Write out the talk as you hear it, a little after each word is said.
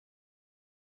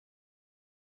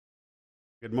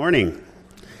Good morning.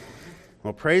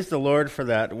 Well, praise the Lord for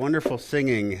that wonderful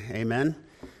singing. Amen.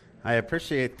 I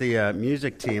appreciate the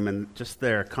music team and just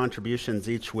their contributions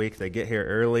each week. They get here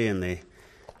early and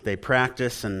they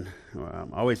practice, and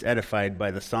I'm always edified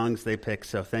by the songs they pick.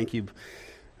 So thank you,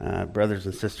 brothers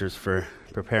and sisters, for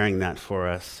preparing that for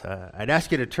us. I'd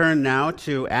ask you to turn now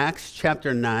to Acts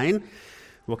chapter 9.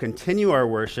 We'll continue our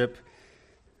worship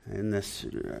in this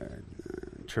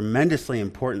tremendously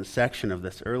important section of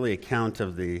this early account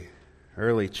of the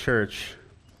early church.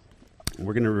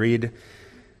 We're going to read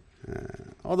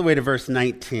all the way to verse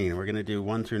 19. We're going to do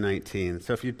 1 through 19.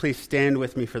 So if you'd please stand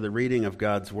with me for the reading of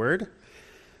God's Word.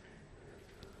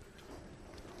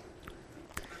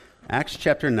 Acts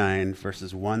chapter 9,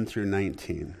 verses 1 through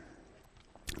 19.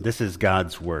 This is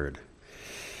God's Word.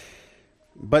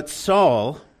 But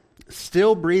Saul,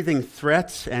 still breathing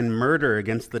threats and murder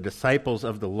against the disciples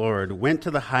of the Lord, went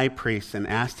to the high priest and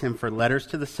asked him for letters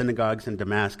to the synagogues in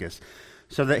Damascus,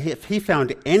 so that if he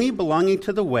found any belonging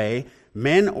to the way,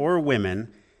 men or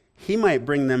women, he might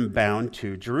bring them bound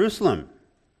to Jerusalem.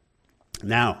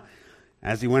 Now,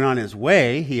 as he went on his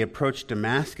way, he approached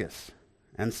Damascus,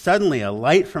 and suddenly a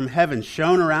light from heaven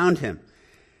shone around him.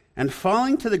 And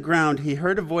falling to the ground, he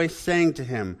heard a voice saying to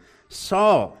him,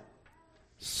 "Saul,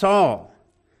 Saul,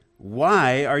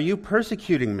 why are you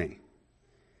persecuting me?"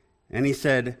 And he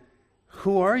said,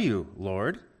 "Who are you,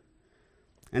 Lord?"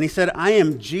 And he said, "I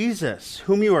am Jesus,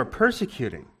 whom you are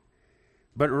persecuting.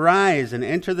 But rise and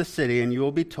enter the city, and you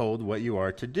will be told what you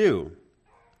are to do."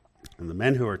 And the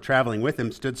men who were traveling with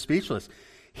him stood speechless,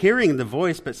 hearing the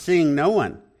voice but seeing no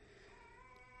one.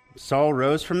 Saul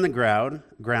rose from the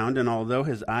ground, and although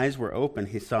his eyes were open,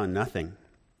 he saw nothing.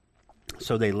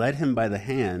 So they led him by the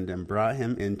hand and brought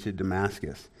him into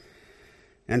Damascus.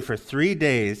 And for 3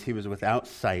 days he was without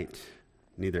sight,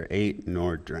 neither ate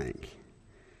nor drank.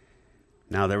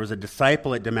 Now there was a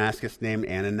disciple at Damascus named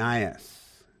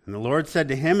Ananias. And the Lord said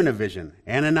to him in a vision,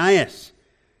 "Ananias."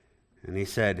 And he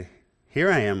said, "Here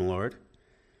I am, Lord."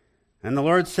 And the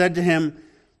Lord said to him,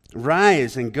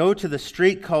 "Rise and go to the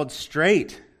street called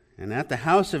Straight, and at the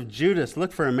house of Judas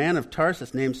look for a man of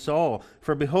Tarsus named Saul.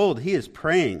 For behold, he is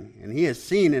praying, and he has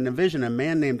seen in a vision a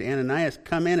man named Ananias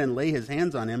come in and lay his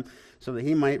hands on him, so that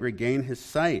he might regain his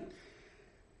sight."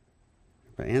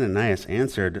 But Ananias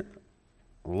answered,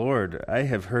 "Lord, I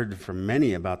have heard from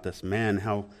many about this man,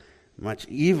 how much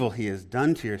evil he has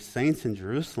done to your saints in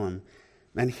Jerusalem.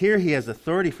 And here he has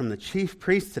authority from the chief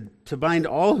priests to bind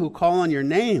all who call on your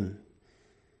name."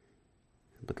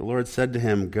 But the Lord said to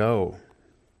him, "Go,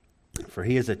 for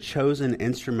he is a chosen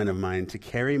instrument of mine to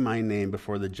carry my name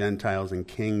before the Gentiles and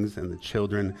kings and the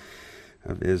children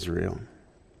of Israel.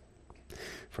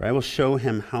 For I will show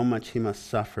him how much he must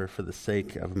suffer for the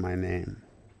sake of my name."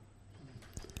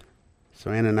 So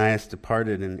Ananias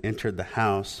departed and entered the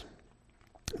house.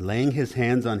 Laying his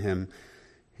hands on him,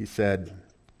 he said,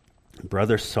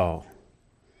 "Brother Saul,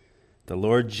 the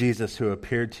Lord Jesus, who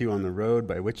appeared to you on the road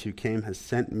by which you came, has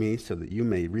sent me so that you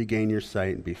may regain your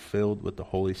sight and be filled with the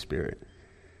Holy Spirit."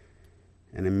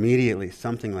 And immediately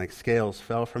something like scales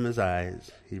fell from his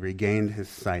eyes. He regained his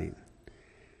sight.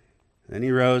 Then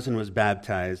he rose and was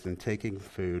baptized, and taking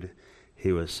food,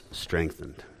 he was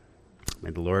strengthened. May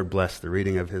the Lord bless the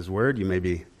reading of his word. You may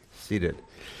be seated.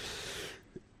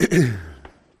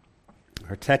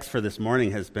 Our text for this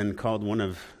morning has been called one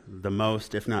of the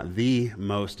most, if not the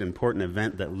most important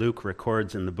event that Luke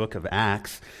records in the book of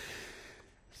Acts.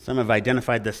 Some have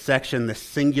identified this section, this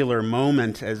singular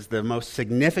moment, as the most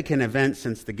significant event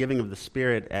since the giving of the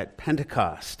Spirit at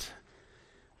Pentecost.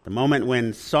 The moment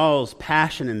when Saul's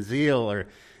passion and zeal are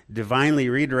divinely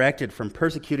redirected from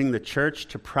persecuting the church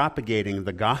to propagating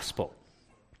the gospel.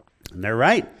 And they're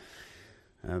right.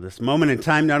 This moment in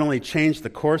time not only changed the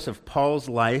course of Paul's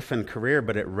life and career,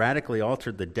 but it radically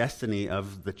altered the destiny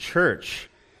of the church.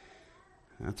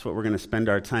 That's what we're going to spend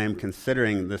our time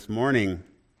considering this morning.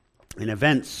 An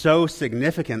event so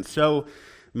significant, so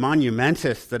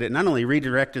monumentous, that it not only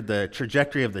redirected the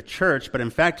trajectory of the church, but in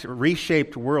fact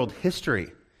reshaped world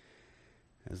history.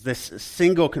 As this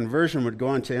single conversion would go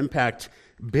on to impact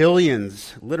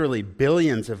billions, literally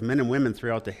billions of men and women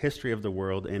throughout the history of the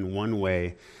world in one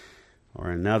way or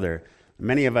another.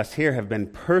 Many of us here have been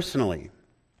personally,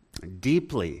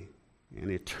 deeply,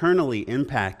 and eternally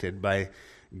impacted by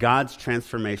God's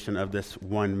transformation of this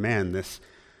one man, this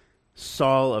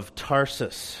Saul of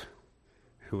Tarsus,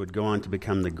 who would go on to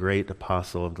become the great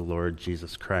apostle of the Lord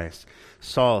Jesus Christ.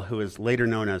 Saul, who is later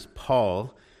known as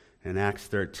Paul in Acts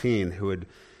 13, who would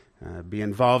be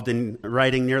involved in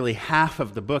writing nearly half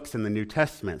of the books in the New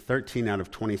Testament, 13 out of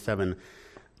 27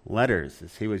 letters,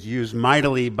 as he was used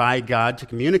mightily by God to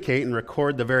communicate and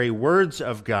record the very words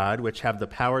of God, which have the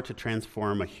power to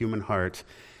transform a human heart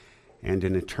and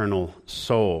an eternal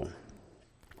soul.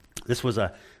 This was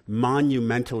a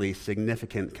monumentally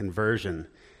significant conversion,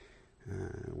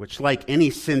 which, like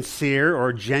any sincere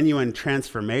or genuine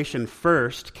transformation,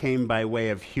 first came by way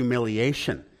of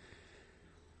humiliation.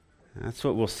 That's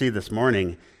what we'll see this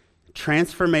morning.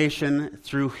 Transformation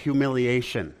through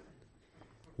humiliation,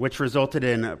 which resulted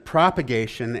in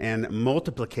propagation and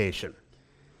multiplication.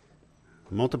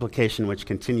 Multiplication which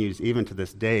continues even to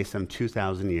this day, some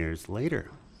 2,000 years later.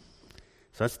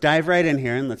 So let's dive right in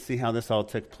here and let's see how this all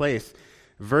took place.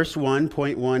 Verse 1,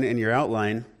 point 1 in your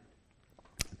outline.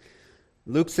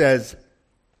 Luke says,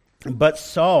 "But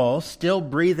Saul, still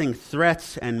breathing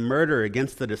threats and murder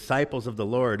against the disciples of the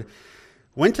Lord,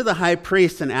 went to the high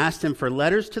priest and asked him for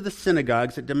letters to the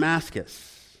synagogues at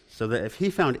Damascus, so that if he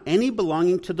found any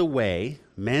belonging to the way,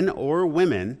 men or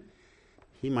women,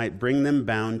 he might bring them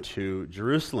bound to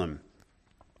Jerusalem."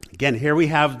 Again, here we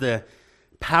have the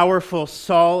powerful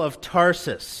Saul of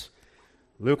Tarsus.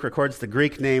 Luke records the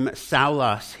Greek name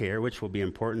Saulos here, which will be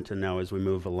important to know as we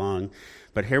move along.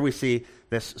 But here we see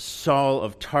this Saul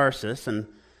of Tarsus, and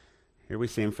here we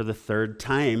see him for the third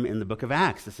time in the book of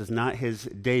Acts. This is not his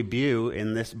debut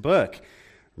in this book.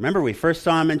 Remember, we first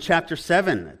saw him in chapter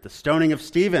 7 at the stoning of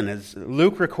Stephen. As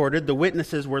Luke recorded, the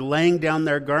witnesses were laying down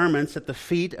their garments at the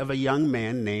feet of a young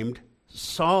man named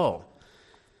Saul.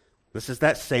 This is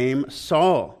that same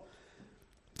Saul.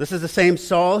 This is the same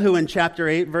Saul who in chapter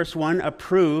 8, verse 1,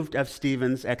 approved of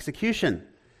Stephen's execution.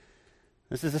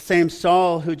 This is the same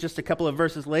Saul who just a couple of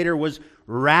verses later was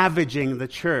ravaging the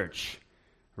church,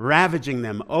 ravaging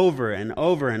them over and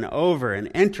over and over, and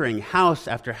entering house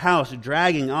after house,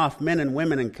 dragging off men and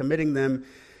women and committing them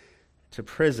to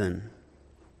prison.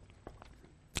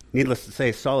 Needless to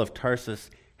say, Saul of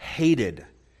Tarsus hated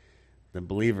the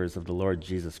believers of the Lord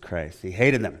Jesus Christ. He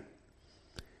hated them.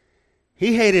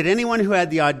 He hated anyone who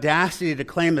had the audacity to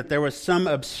claim that there was some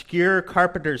obscure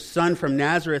carpenter's son from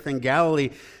Nazareth in Galilee,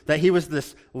 that he was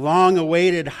this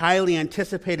long-awaited, highly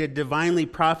anticipated, divinely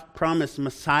promised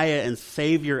Messiah and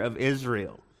Savior of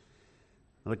Israel.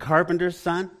 The carpenter's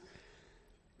son?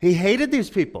 He hated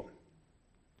these people.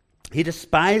 He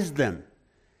despised them.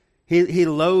 He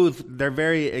loathed their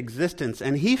very existence,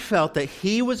 and he felt that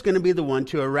he was going to be the one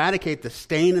to eradicate the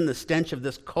stain and the stench of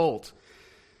this cult.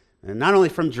 And not only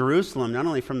from Jerusalem, not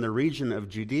only from the region of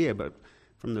Judea, but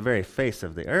from the very face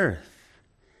of the earth.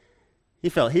 He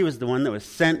felt he was the one that was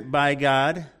sent by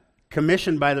God,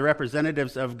 commissioned by the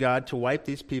representatives of God to wipe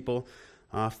these people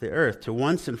off the earth, to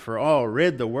once and for all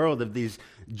rid the world of these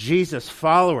Jesus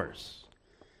followers,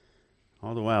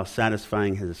 all the while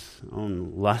satisfying his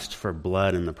own lust for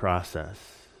blood in the process.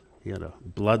 He had a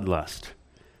bloodlust.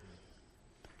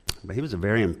 But he was a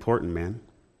very important man.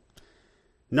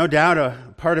 No doubt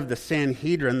a part of the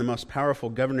Sanhedrin, the most powerful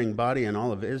governing body in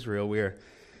all of Israel. We are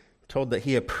told that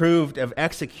he approved of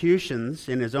executions,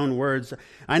 in his own words.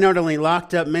 "I not only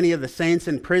locked up many of the saints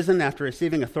in prison after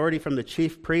receiving authority from the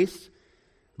chief priests,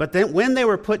 but then when they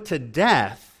were put to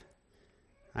death,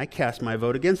 I cast my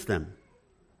vote against them."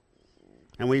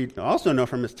 And we also know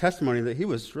from his testimony that he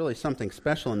was really something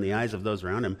special in the eyes of those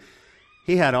around him.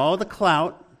 He had all the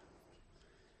clout.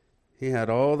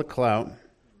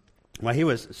 Why, he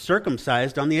was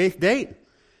circumcised on the 8th day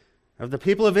of the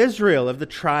people of Israel, of the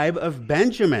tribe of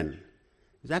Benjamin.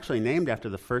 He was actually named after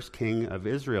the first king of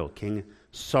Israel, King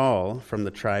Saul from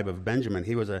the tribe of Benjamin.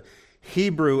 He was a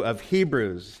Hebrew of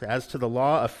Hebrews, as to the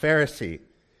law, a Pharisee,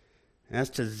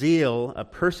 as to zeal, a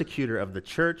persecutor of the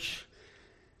church,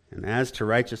 and as to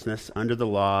righteousness under the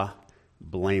law,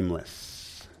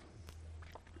 blameless.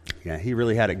 Yeah, he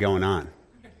really had it going on.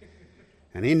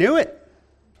 And he knew it.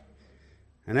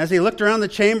 And as he looked around the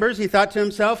chambers, he thought to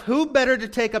himself, who better to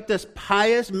take up this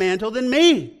pious mantle than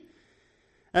me?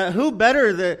 Who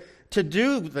better to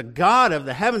do the God of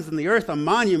the heavens and the earth a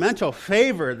monumental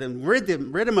favor than rid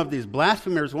him of these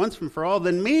blasphemers once and for all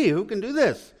than me? Who can do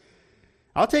this?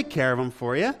 I'll take care of them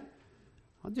for you.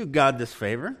 I'll do God this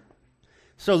favor.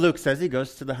 So Luke says he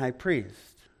goes to the high priest.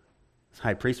 This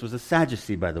high priest was a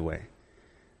Sadducee, by the way.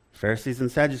 Pharisees and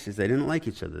Sadducees, they didn't like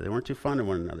each other. They weren't too fond of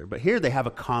one another. But here they have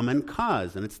a common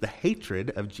cause, and it's the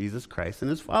hatred of Jesus Christ and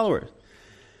his followers.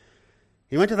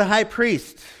 He went to the high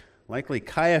priest, likely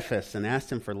Caiaphas, and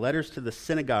asked him for letters to the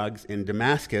synagogues in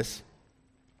Damascus,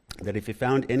 that if he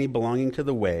found any belonging to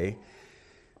the way,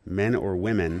 men or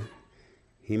women,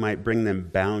 he might bring them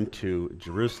bound to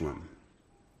Jerusalem.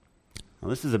 Well,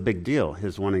 this is a big deal,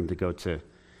 his wanting to go to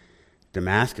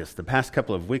Damascus. The past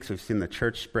couple of weeks, we've seen the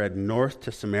church spread north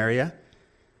to Samaria,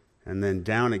 and then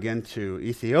down again to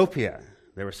Ethiopia.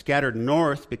 They were scattered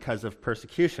north because of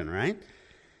persecution, right?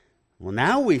 Well,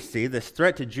 now we see this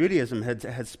threat to Judaism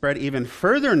had spread even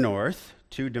further north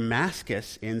to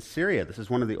Damascus in Syria. This is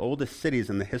one of the oldest cities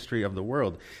in the history of the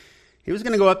world. He was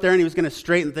going to go up there and he was going to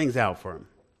straighten things out for him.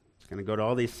 He's going to go to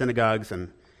all these synagogues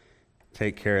and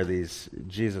take care of these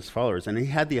Jesus followers. And he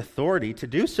had the authority to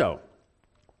do so.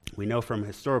 We know from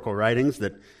historical writings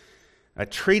that a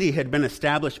treaty had been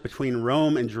established between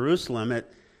Rome and Jerusalem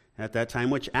at that time,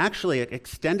 which actually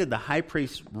extended the high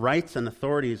priest's rights and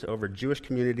authorities over Jewish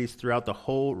communities throughout the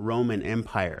whole Roman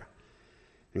Empire,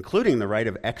 including the right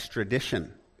of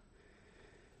extradition.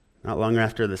 Not long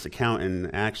after this account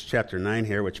in Acts chapter 9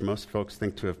 here, which most folks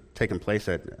think to have taken place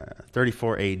at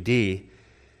 34 A.D.,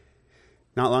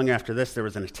 not long after this, there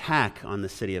was an attack on the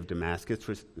city of Damascus,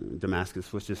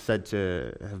 which is said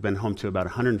to have been home to about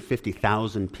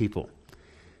 150,000 people.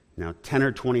 Now, 10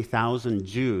 or 20,000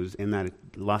 Jews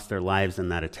lost their lives in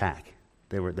that attack.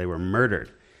 They were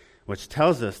murdered, which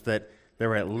tells us that there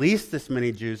were at least this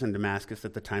many Jews in Damascus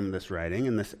at the time of this writing,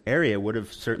 and this area would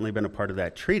have certainly been a part of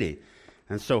that treaty.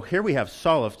 And so here we have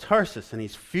Saul of Tarsus, and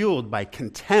he's fueled by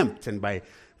contempt and by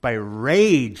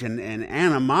rage and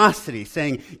animosity,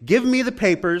 saying, give me the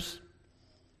papers,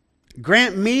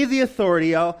 grant me the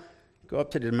authority, I'll go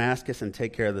up to Damascus and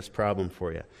take care of this problem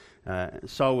for you.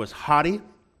 Saul was haughty,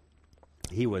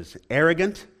 he was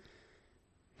arrogant,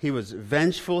 he was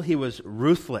vengeful, he was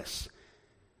ruthless.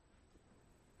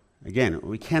 Again,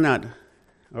 we cannot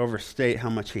overstate how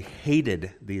much he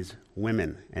hated these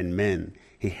women and men.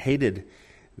 He hated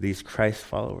these Christ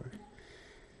followers.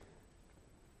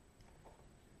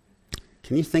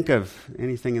 Can you think of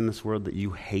anything in this world that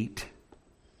you hate?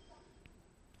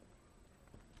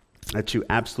 That you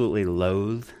absolutely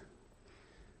loathe?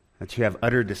 That you have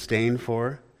utter disdain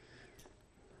for?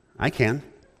 I can.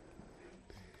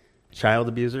 Child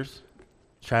abusers,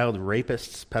 child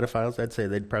rapists, pedophiles, I'd say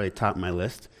they'd probably top my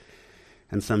list.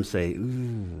 And some say,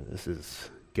 ooh, this is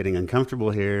getting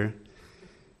uncomfortable here.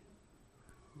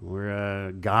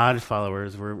 We're God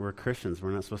followers, we're Christians,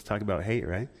 we're not supposed to talk about hate,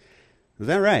 right? Is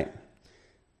that right?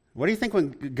 What do you think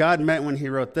when God meant when he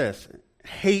wrote this?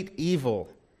 Hate evil,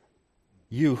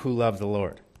 you who love the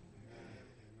Lord.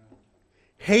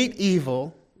 Hate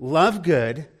evil, love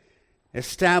good,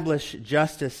 establish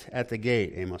justice at the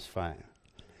gate, Amos 5.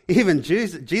 Even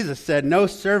Jesus said, no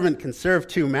servant can serve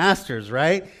two masters,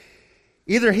 right?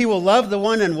 Either he will love the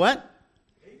one and what?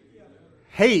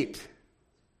 Hate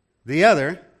the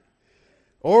other.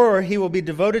 Or he will be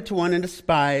devoted to one and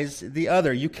despise the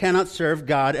other. You cannot serve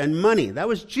God and money. That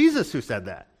was Jesus who said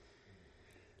that.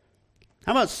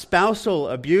 How about spousal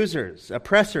abusers,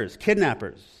 oppressors,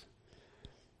 kidnappers?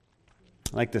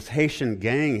 Like this Haitian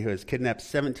gang who has kidnapped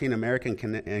 17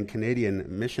 American and Canadian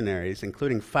missionaries,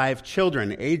 including 5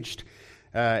 children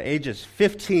ages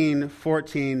 15,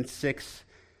 14, 6,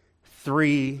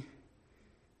 3,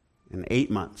 and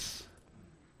 8 months,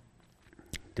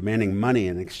 demanding money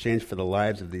in exchange for the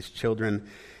lives of these children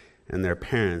and their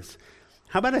parents.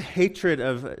 How about a hatred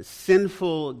of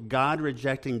sinful,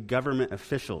 God-rejecting government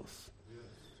officials?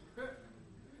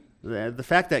 The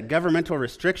fact that governmental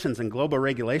restrictions and global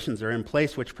regulations are in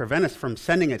place which prevent us from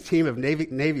sending a team of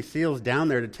Navy SEALs down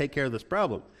there to take care of this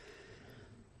problem.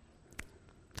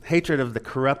 Hatred of the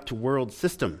corrupt world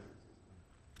system.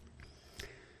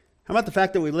 How about the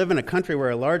fact that we live in a country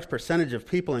where a large percentage of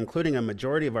people, including a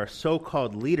majority of our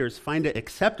so-called leaders, find it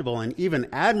acceptable and even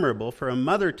admirable for a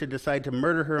mother to decide to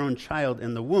murder her own child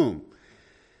in the womb?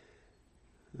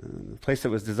 A place that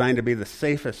was designed to be the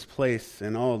safest place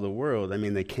in all the world. I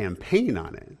mean, they campaign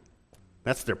on it.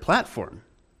 That's their platform.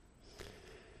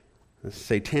 The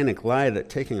satanic lie that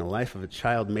taking a life of a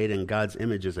child made in God's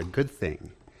image is a good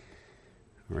thing,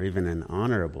 or even an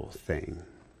honorable thing.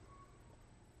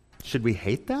 Should we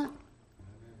hate that?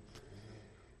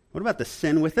 What about the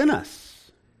sin within us?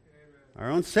 Our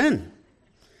own sin.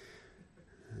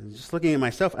 Just looking at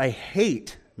myself, I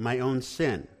hate my own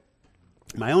sin.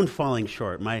 My own falling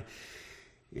short, my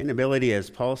inability, as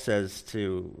Paul says,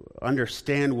 to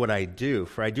understand what I do.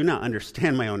 For I do not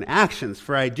understand my own actions.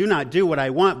 For I do not do what I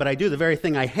want, but I do the very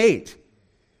thing I hate.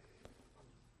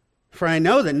 For I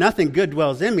know that nothing good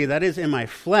dwells in me, that is, in my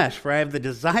flesh. For I have the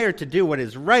desire to do what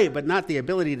is right, but not the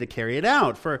ability to carry it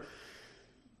out. For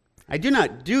I do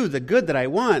not do the good that I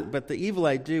want, but the evil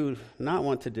I do not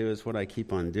want to do is what I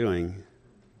keep on doing.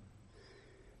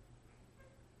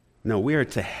 No, we are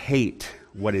to hate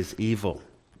what is evil,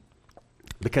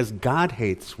 because God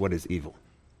hates what is evil.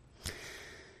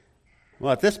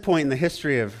 Well, at this point in the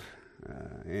history of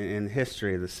in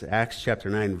history, this Acts chapter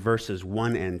 9, verses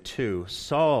 1 and 2,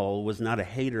 Saul was not a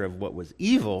hater of what was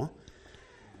evil,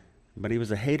 but he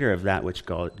was a hater of that which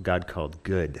God called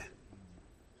good.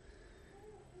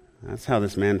 That's how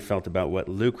this man felt about what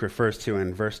Luke refers to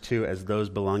in verse 2 as those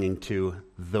belonging to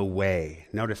the way.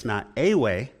 Notice not a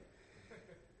way,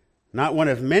 not one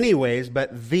of many ways,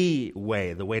 but the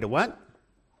way. The way to what?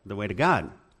 The way to God.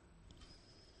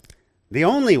 The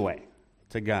only way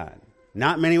to God.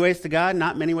 Not many ways to God,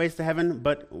 not many ways to heaven,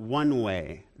 but one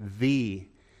way. The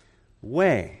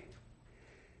way.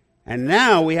 And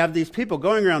now we have these people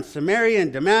going around Samaria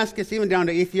and Damascus, even down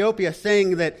to Ethiopia,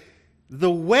 saying that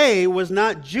the way was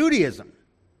not Judaism.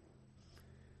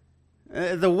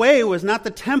 The way was not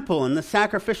the temple and the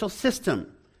sacrificial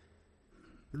system.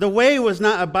 The way was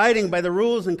not abiding by the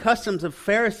rules and customs of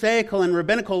Pharisaical and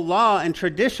rabbinical law and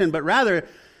tradition, but rather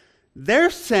they're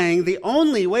saying the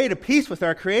only way to peace with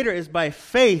our Creator is by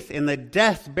faith in the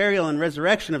death, burial, and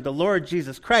resurrection of the Lord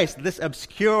Jesus Christ, this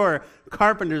obscure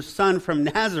carpenter's son from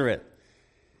Nazareth.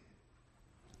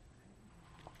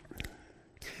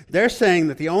 They're saying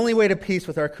that the only way to peace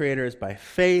with our Creator is by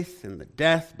faith in the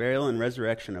death, burial, and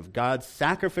resurrection of God's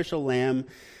sacrificial lamb,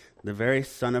 the very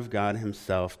Son of God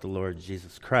himself, the Lord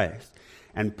Jesus Christ.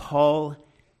 And Paul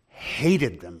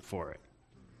hated them for it.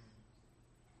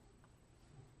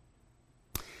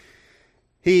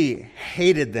 He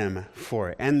hated them for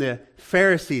it. And the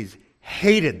Pharisees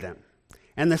hated them.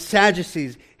 And the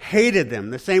Sadducees hated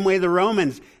them, the same way the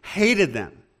Romans hated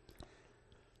them.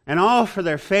 And all for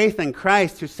their faith in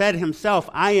Christ, who said himself,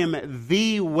 I am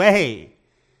the way,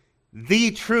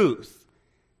 the truth,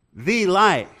 the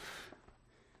life.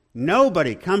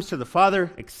 Nobody comes to the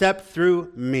Father except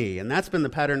through me. And that's been the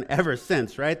pattern ever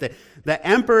since, right? The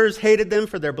emperors hated them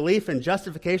for their belief in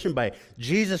justification by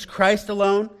Jesus Christ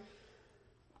alone.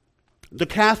 The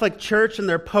Catholic Church and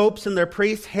their popes and their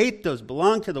priests hate those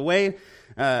belong to the way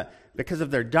because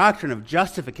of their doctrine of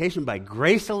justification by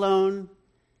grace alone.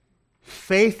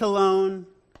 Faith alone.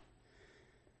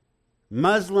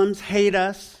 Muslims hate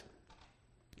us.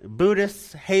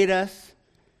 Buddhists hate us.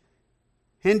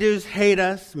 Hindus hate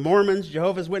us. Mormons,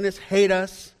 Jehovah's Witnesses hate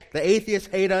us. The atheists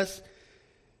hate us.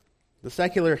 The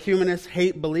secular humanists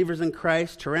hate believers in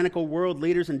Christ. Tyrannical world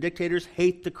leaders and dictators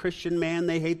hate the Christian man.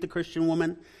 They hate the Christian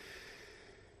woman.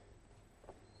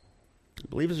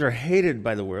 Believers are hated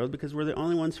by the world because we're the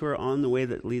only ones who are on the way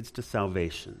that leads to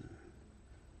salvation.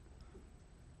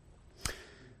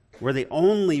 We're the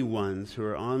only ones who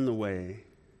are on the way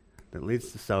that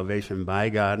leads to salvation by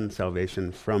God and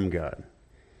salvation from God.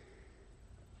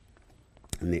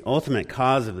 And the ultimate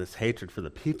cause of this hatred for the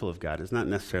people of God is not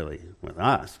necessarily with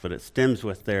us, but it stems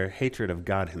with their hatred of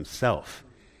God himself.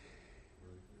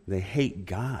 They hate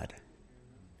God.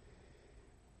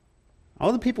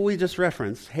 All the people we just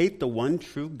referenced hate the one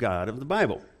true God of the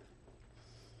Bible.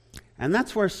 And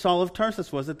that's where Saul of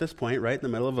Tarsus was at this point, right in the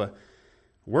middle of a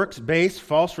works-based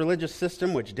false religious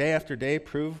system which day after day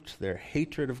proved their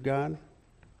hatred of God.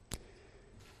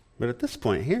 But at this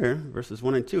point here, verses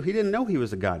 1 and 2, he didn't know he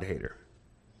was a God hater.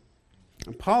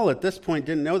 And Paul at this point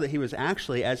didn't know that he was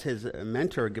actually, as his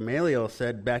mentor Gamaliel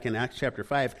said back in Acts chapter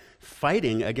 5,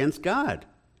 fighting against God.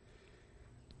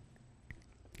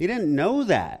 He didn't know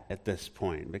that at this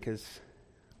point because,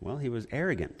 well, he was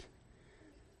arrogant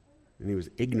and he was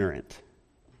ignorant.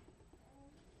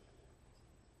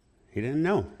 He didn't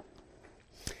know.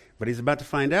 But he's about to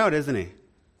find out, isn't he?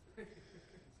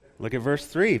 Look at verse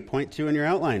 3, point 2 in your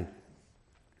outline.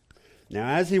 Now,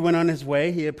 as he went on his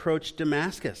way, he approached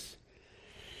Damascus.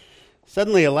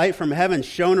 Suddenly, a light from heaven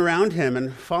shone around him,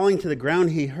 and falling to the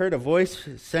ground, he heard a voice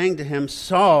saying to him,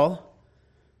 Saul,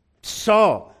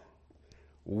 Saul,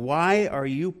 why are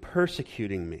you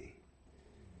persecuting me?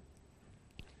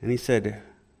 And he said,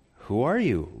 Who are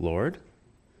you, Lord?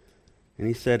 And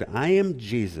he said, I am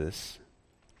Jesus,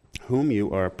 whom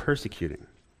you are persecuting.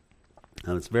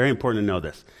 Now, it's very important to know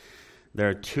this. There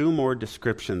are two more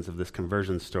descriptions of this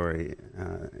conversion story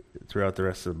throughout the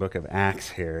rest of the book of Acts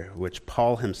here, which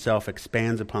Paul himself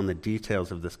expands upon the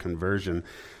details of this conversion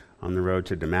on the road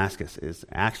to Damascus. Is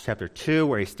Acts chapter 2,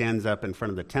 where he stands up in front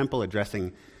of the temple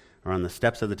addressing, or on the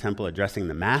steps of the temple addressing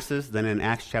the masses. Then in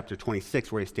Acts chapter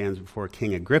 26, where he stands before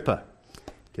King Agrippa,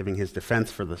 giving his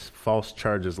defense for the false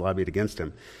charges lobbied against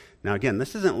him. Now again,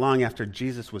 this isn't long after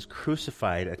Jesus was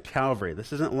crucified at Calvary.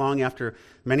 This isn't long after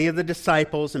many of the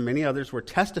disciples and many others were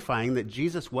testifying that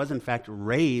Jesus was in fact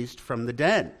raised from the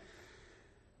dead.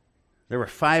 There were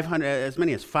as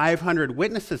many as 500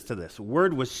 witnesses to this.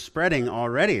 Word was spreading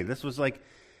already. This was like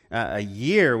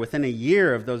within a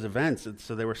year of those events, and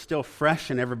so they were still fresh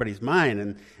in everybody's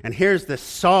mind. And here's this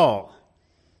Saul,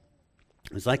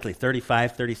 He was likely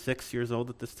 35, 36 years old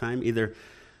at this time, either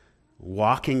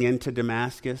walking into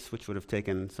Damascus, which would have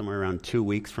taken somewhere around 2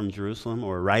 weeks from Jerusalem,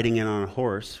 or riding in on a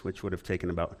horse, which would have taken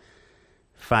about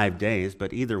 5 days.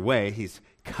 But either way, he's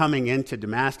coming into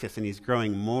Damascus, and he's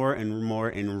growing more and more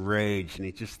enraged, and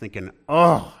he's just thinking,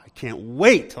 oh, I can't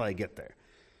wait till I get there.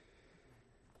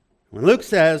 When Luke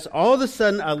says, all of a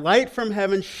sudden a light from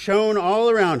heaven shone all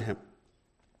around him,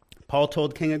 Paul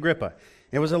told King Agrippa,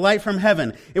 it was a light from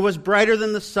heaven. It was brighter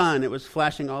than the sun. It was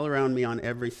flashing all around me on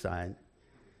every side.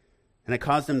 And it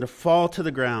caused him to fall to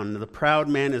the ground. The proud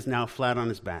man is now flat on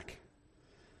his back.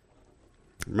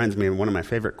 It reminds me of one of my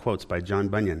favorite quotes by John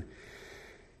Bunyan.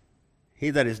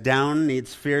 He that is down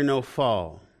needs fear no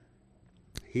fall.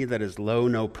 He that is low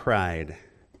no pride.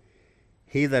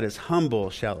 He that is humble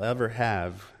shall ever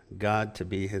have God to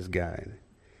be his guide.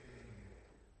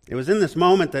 It was in this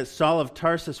moment that Saul of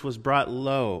Tarsus was brought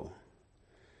low.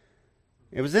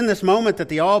 It was in this moment that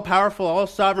the all-powerful,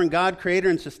 all-sovereign God, creator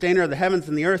and sustainer of the heavens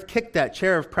and the earth, kicked that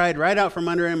chair of pride right out from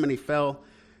under him, and he fell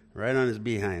right on his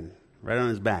behind, right on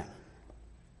his back.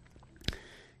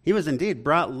 He was indeed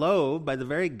brought low by the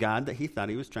very God that he thought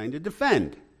he was trying to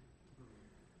defend.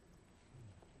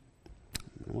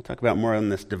 We'll talk about more on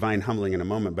this divine humbling in a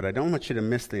moment, but I don't want you to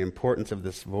miss the importance of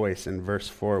this voice in verse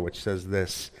 4, which says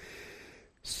this,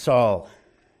 Saul,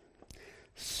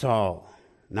 Saul.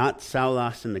 Not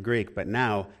Saulos in the Greek, but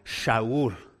now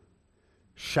Shaul.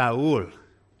 Shaul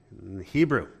in the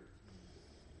Hebrew.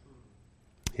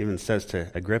 He even says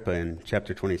to Agrippa in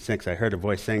chapter 26, I heard a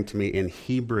voice saying to me in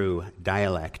Hebrew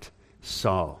dialect,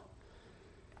 Saul,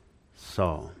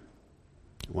 Saul,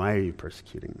 why are you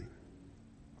persecuting me?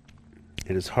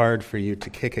 It is hard for you to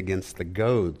kick against the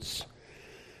goads.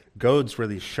 Goads were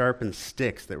these sharpened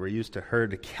sticks that were used to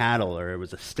herd cattle, or it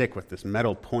was a stick with this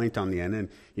metal point on the end, and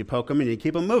you poke them and you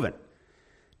keep them moving.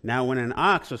 Now, when an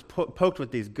ox was poked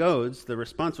with these goads, the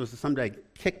response was to someday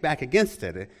kick back against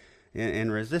it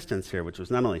in resistance here, which was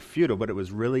not only futile, but it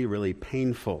was really, really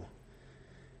painful.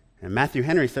 And Matthew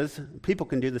Henry says people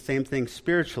can do the same thing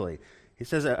spiritually. He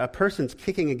says a person's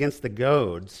kicking against the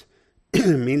goads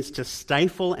means to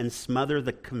stifle and smother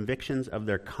the convictions of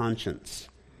their conscience.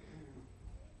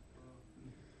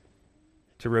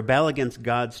 To rebel against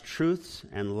God's truths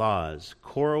and laws,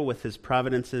 quarrel with his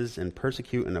providences, and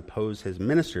persecute and oppose his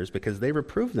ministers because they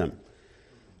reprove them.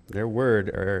 Their words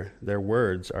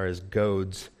are as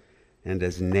goads and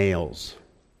as nails.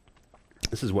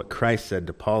 This is what Christ said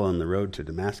to Paul on the road to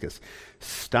Damascus.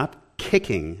 Stop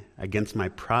kicking against my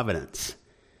providence,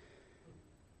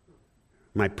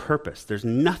 my purpose. There's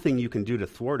nothing you can do to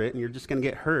thwart it, and you're just going to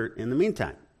get hurt in the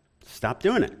meantime. Stop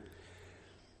doing it.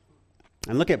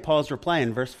 And look at Paul's reply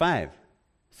in verse 5. It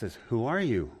says, who are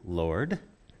you, Lord?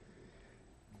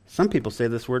 Some people say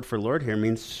this word for Lord here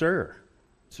means sir.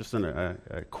 It's just a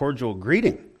cordial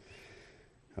greeting.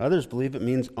 Others believe it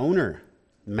means owner,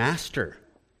 master,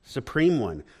 supreme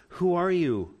one. Who are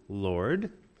you,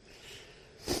 Lord?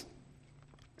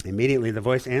 Immediately the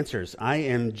voice answers, I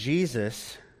am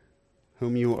Jesus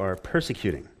whom you are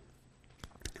persecuting.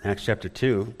 In Acts chapter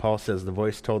 2, Paul says the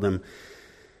voice told him,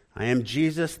 I am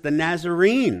Jesus the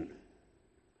Nazarene,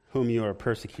 whom you are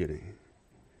persecuting.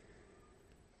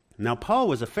 Now, Paul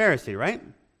was a Pharisee, right?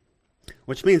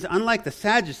 Which means, unlike the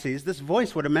Sadducees, this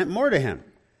voice would have meant more to him.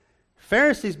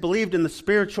 Pharisees believed in the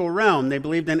spiritual realm. They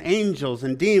believed in angels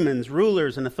and demons,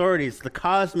 rulers and authorities, the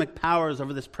cosmic powers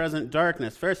over this present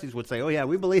darkness. Pharisees would say, oh yeah,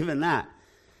 we believe in that.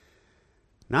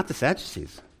 Not the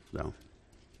Sadducees, though.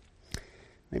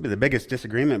 Maybe the biggest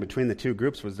disagreement between the two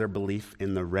groups was their belief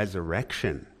in the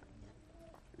resurrection.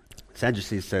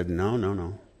 Sadducees said,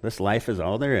 no. This life is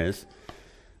all there is.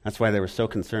 That's why they were so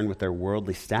concerned with their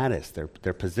worldly status, their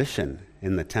position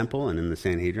in the temple and in the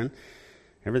Sanhedrin.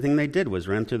 Everything they did was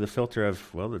run through the filter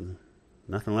of, well, there's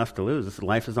nothing left to lose. This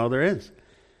life is all there is.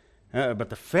 But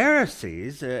the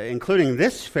Pharisees, including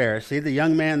this Pharisee, the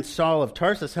young man Saul of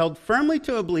Tarsus, held firmly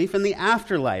to a belief in the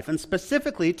afterlife, and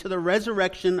specifically to the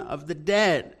resurrection of the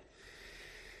dead.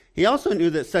 He also knew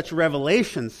that such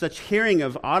revelations, such hearing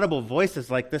of audible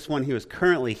voices like this one he was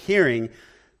currently hearing,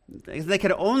 they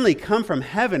could only come from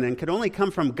heaven and could only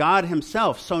come from God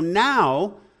himself. So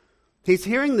now he's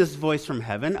hearing this voice from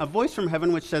heaven, a voice from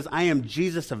heaven which says, I am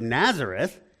Jesus of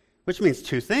Nazareth, which means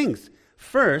two things.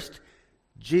 First,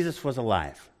 Jesus was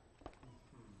alive.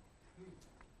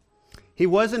 He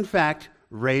was, in fact,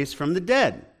 raised from the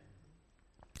dead.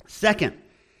 Second,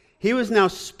 he was now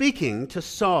speaking to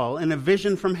Saul in a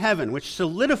vision from heaven, which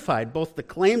solidified both the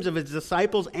claims of his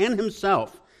disciples and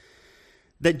himself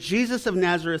that Jesus of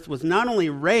Nazareth was not only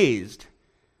raised,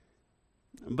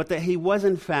 but that he was,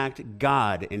 in fact,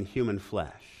 God in human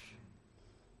flesh.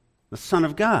 the Son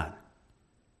of God.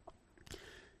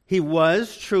 He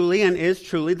was truly and is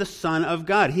truly the Son of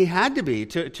God. He had to be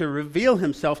to reveal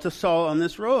himself to Saul on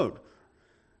this road.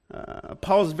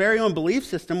 Paul's very own belief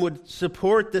system would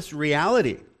support this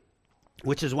reality,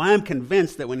 which is why I'm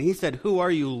convinced that when he said, "Who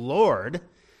are you, Lord?"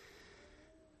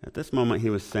 at this moment he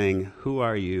was saying, "Who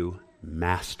are you,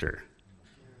 Master?"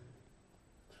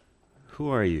 Who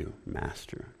are you,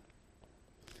 Master?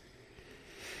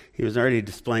 He was already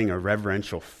displaying a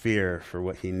reverential fear for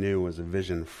what he knew was a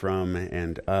vision from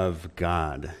and of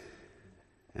God.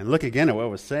 And look again at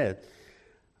what was said.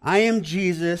 "I am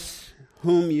Jesus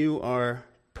whom you are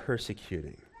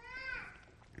persecuting."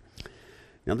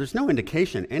 Now, there's no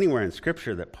indication anywhere in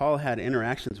Scripture that Paul had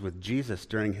interactions with Jesus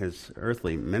during his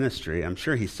earthly ministry. I'm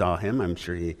sure he saw him. I'm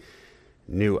sure he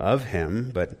knew of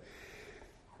him, but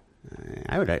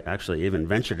I would actually even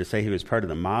venture to say he was part of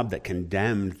the mob that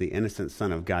condemned the innocent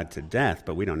Son of God to death,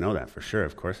 but we don't know that for sure.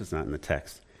 Of course, it's not in the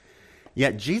text.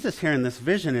 Yet Jesus here in this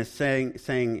vision is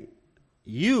saying,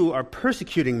 "You are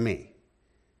persecuting me.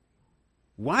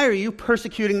 Why are you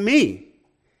persecuting me?"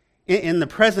 In the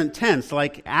present tense,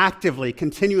 like actively,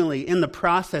 continually in the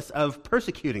process of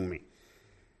persecuting me.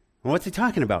 Well, what's he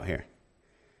talking about here?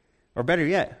 Or better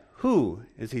yet, who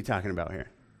is he talking about here?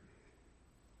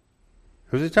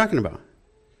 Who's he talking about?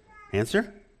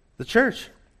 Answer: the church.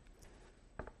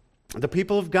 The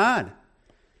people of God.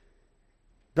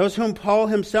 Those whom Paul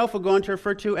himself will go on to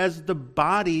refer to as the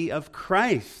body of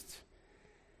Christ.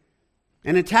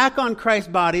 An attack on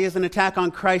Christ's body is an attack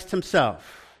on Christ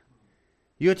himself.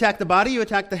 You attack the body, you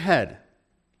attack the head.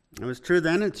 It was true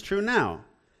then, it's true now.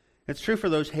 It's true for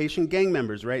those Haitian gang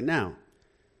members right now.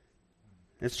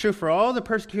 It's true for all the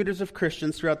persecutors of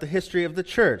Christians throughout the history of the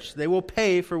church. They will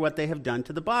pay for what they have done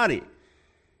to the body.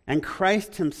 And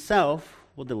Christ himself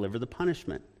will deliver the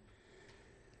punishment.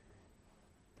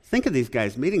 Think of these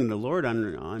guys meeting the Lord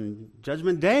on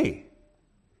Judgment Day,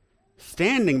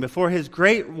 standing before his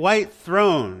great white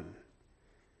throne.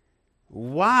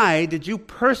 Why did you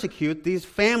persecute these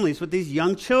families with these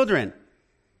young children?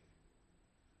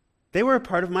 They were a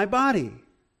part of my body.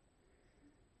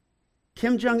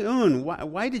 Kim Jong-un,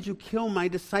 why did you kill my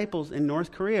disciples in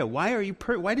North Korea? Why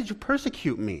did you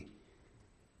persecute me?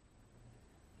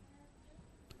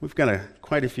 We've got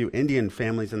quite a few Indian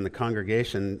families in the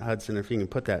congregation. Hudson, if you can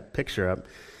put that picture up.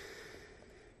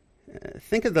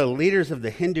 Think of the leaders of the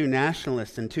Hindu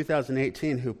nationalists in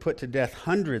 2018 who put to death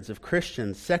hundreds of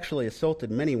Christians, sexually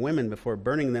assaulted many women before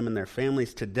burning them and their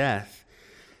families to death.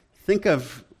 Think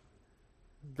of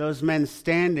those men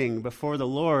standing before the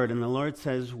Lord, and the Lord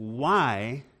says,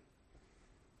 "Why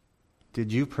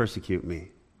did you persecute me?"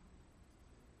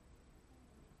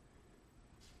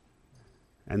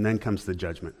 And then comes the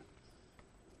judgment.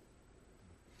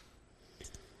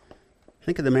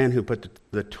 Think of the man who put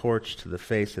the torch to the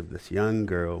face of this young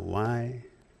girl. Why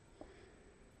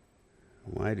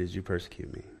did you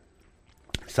persecute me?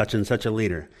 Such and such a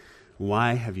leader.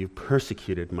 Why have you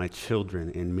persecuted my children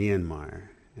in Myanmar,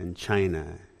 in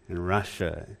China, in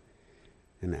Russia,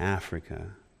 in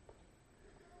Africa?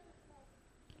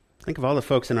 Think of all the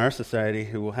folks in our society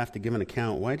who will have to give an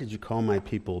account. Why did you call my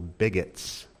people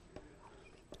bigots?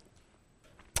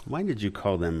 Why did you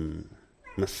call them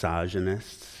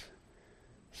misogynists?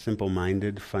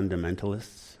 Simple-minded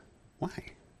fundamentalists?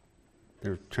 Why?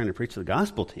 They're trying to preach the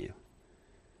gospel to you.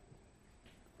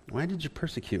 Why did you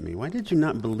persecute me? Why did you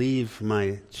not believe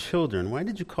my children? Why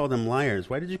did you call them liars?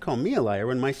 Why did you call me a liar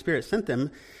when my Spirit sent them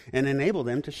and enabled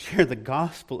them to share the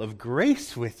gospel of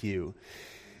grace with you?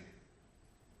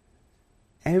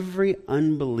 Every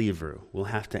unbeliever will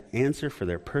have to answer for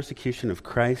their persecution of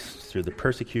Christ through the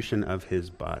persecution of his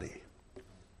body.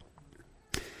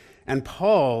 And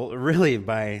Paul, really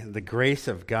by the grace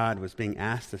of God, was being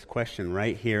asked this question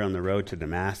right here on the road to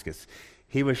Damascus.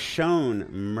 He was shown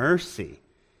mercy.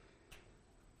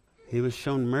 He was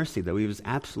shown mercy, though he was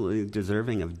absolutely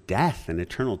deserving of death and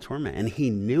eternal torment. And he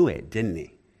knew it, didn't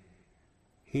he?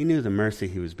 He knew the mercy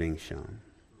he was being shown.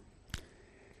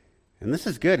 And this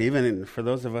is good, even for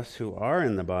those of us who are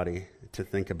in the body, to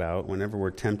think about whenever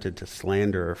we're tempted to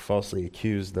slander or falsely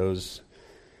accuse those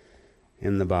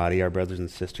in the body, our brothers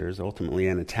and sisters. Ultimately,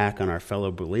 an attack on our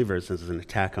fellow believers is an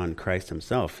attack on Christ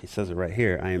himself. He says it right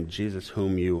here, "I am Jesus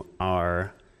whom you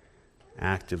are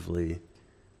actively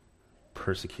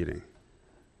persecuting."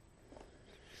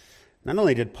 Not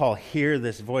only did Paul hear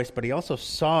this voice, but he also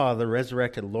saw the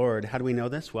resurrected Lord. How do we know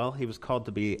this? Well, he was called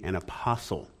to be an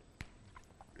apostle.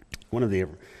 One of the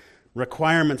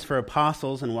requirements for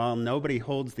apostles, and while nobody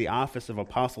holds the office of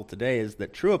apostle today, is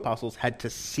that true apostles had to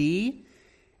see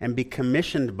and be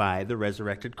commissioned by the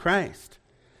resurrected Christ.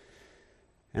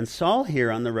 And Saul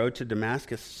here on the road to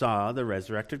Damascus saw the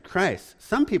resurrected Christ.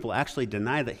 Some people actually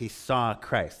deny that he saw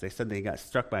Christ. They said that he got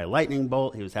struck by a lightning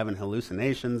bolt, he was having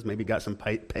hallucinations, maybe got some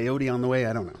peyote on the way,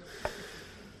 I don't know.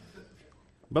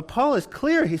 But Paul is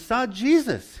clear, he saw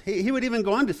Jesus. He would even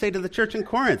go on to say to the church in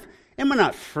Corinth, am I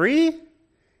not free?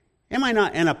 Am I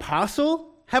not an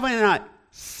apostle? Have I not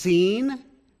seen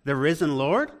the risen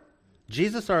Lord,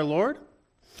 Jesus our Lord?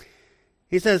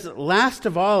 He says, last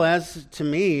of all, as to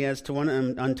me, as to one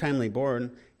untimely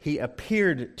born, he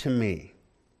appeared to me.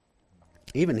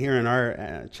 Even here in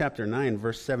our chapter 9,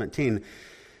 verse 17.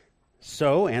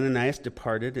 So Ananias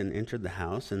departed and entered the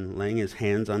house, and laying his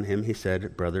hands on him, he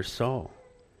said, Brother Saul,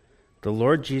 the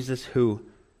Lord Jesus who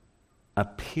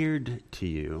appeared to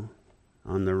you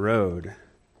on the road.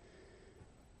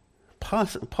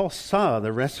 Paul saw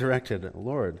the resurrected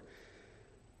Lord.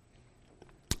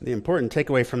 The important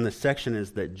takeaway from this section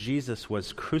is that Jesus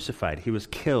was crucified. He was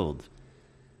killed.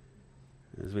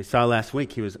 As we saw last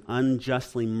week, he was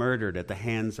unjustly murdered at the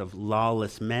hands of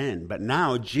lawless men. But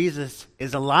now Jesus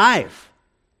is alive.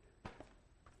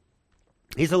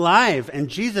 He's alive, and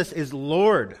Jesus is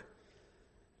Lord.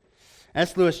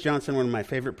 S. Lewis Johnson, one of my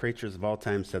favorite preachers of all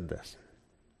time, said this.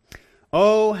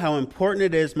 Oh, how important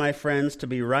it is, my friends, to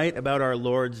be right about our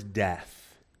Lord's death.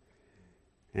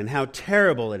 And how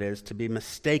terrible it is to be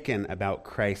mistaken about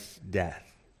Christ's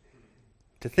death.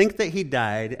 To think that he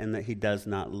died and that he does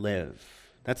not live.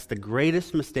 That's the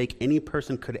greatest mistake any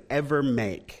person could ever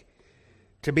make.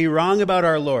 To be wrong about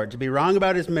our Lord, to be wrong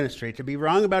about his ministry, to be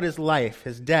wrong about his life,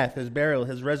 his death, his burial,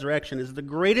 his resurrection is the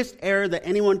greatest error that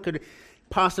anyone could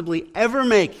possibly ever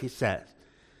make, he says.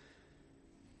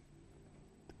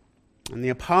 And the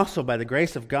apostle, by the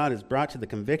grace of God, is brought to the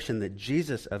conviction that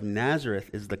Jesus of Nazareth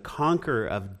is the conqueror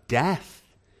of death.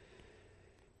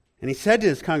 And he said to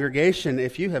his congregation,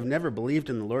 if you have never believed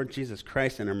in the Lord Jesus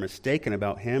Christ and are mistaken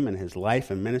about him and his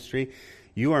life and ministry,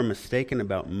 you are mistaken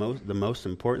about the most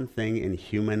important thing in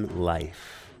human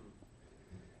life.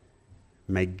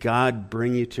 May God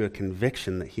bring you to a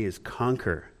conviction that he is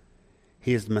conqueror.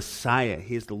 He is Messiah.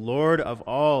 He is the Lord of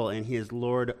all, and he is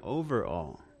Lord over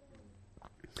all.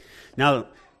 Now,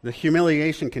 the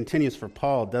humiliation continues for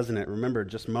Paul, doesn't it? Remember,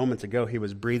 just moments ago, he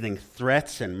was breathing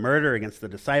threats and murder against the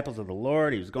disciples of the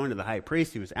Lord. He was going to the high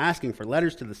priest. He was asking for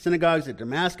letters to the synagogues at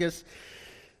Damascus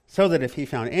so that if he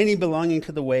found any belonging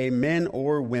to the way, men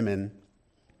or women,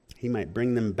 he might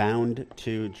bring them bound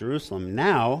to Jerusalem.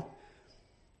 Now,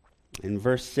 in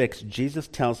verse 6, Jesus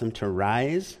tells him to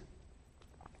rise,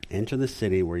 enter the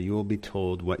city where you will be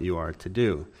told what you are to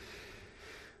do.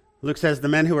 Luke says, the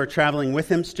men who were traveling with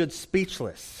him stood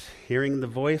speechless, hearing the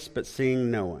voice but seeing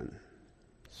no one.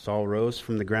 Saul rose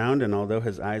from the ground, and although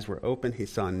his eyes were open, he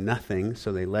saw nothing,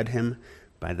 so they led him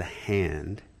by the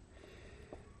hand,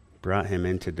 brought him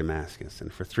into Damascus.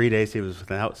 And for 3 days he was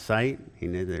without sight. He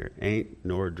neither ate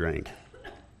nor drank.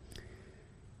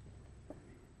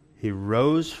 He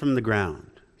rose from the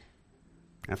ground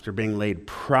after being laid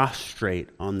prostrate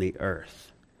on the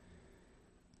earth.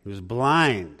 He was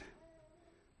blind.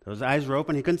 Those eyes were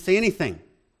open. He couldn't see anything.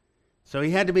 So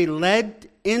he had to be led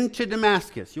into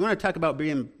Damascus. You want to talk about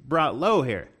being brought low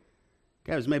here.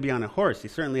 Guy was maybe on a horse. He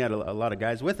certainly had a lot of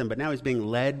guys with him, but now he's being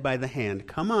led by the hand.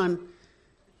 Come on.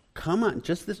 Come on.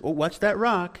 Just this. Oh, watch that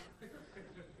rock.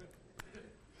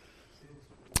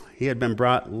 He had been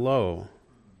brought low.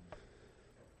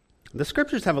 The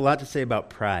scriptures have a lot to say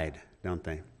about pride, don't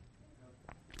they?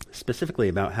 Specifically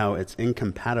about how it's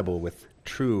incompatible with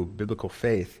true biblical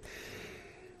faith.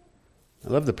 I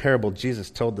love the parable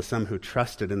Jesus told to some who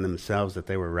trusted in themselves that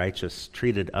they were righteous,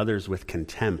 treated others with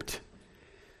contempt.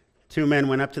 2 men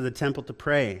went up to the temple to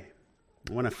pray.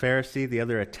 One a Pharisee, the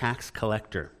other a tax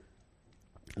collector.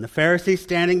 And the Pharisee,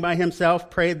 standing by himself,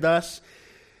 prayed thus,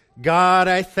 God,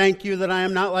 I thank you that I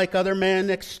am not like other men,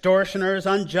 extortioners,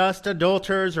 unjust,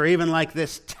 adulterers, or even like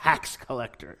this tax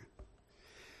collector.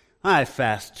 I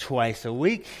fast twice a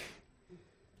week.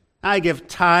 I give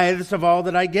tithes of all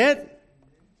that I get.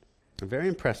 Very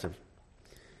impressive.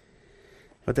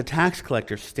 But the tax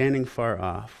collector, standing far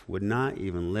off, would not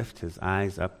even lift his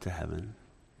eyes up to heaven,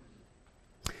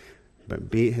 but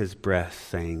beat his breast,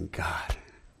 saying, God,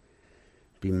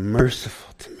 be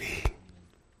merciful to me,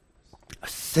 a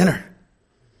sinner.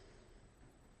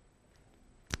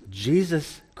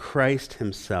 Jesus Christ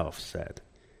himself said,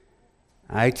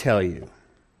 I tell you,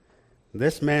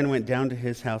 this man went down to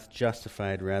his house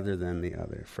justified rather than the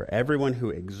other. For everyone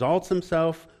who exalts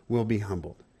himself will be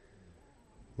humbled,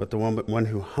 but the one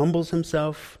who humbles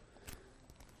himself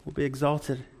will be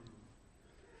exalted.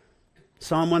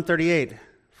 Psalm 138,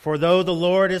 for though the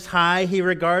Lord is high, he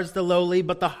regards the lowly,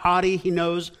 but the haughty he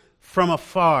knows from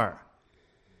afar.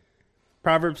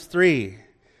 Proverbs 3,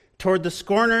 toward the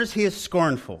scorners he is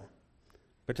scornful,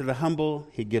 but to the humble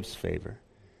he gives favor.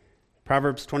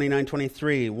 Proverbs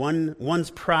 29:23,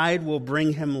 one's pride will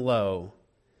bring him low,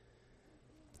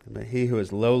 but he who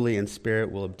is lowly in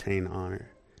spirit will obtain honor.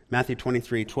 Matthew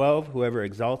 23:12, whoever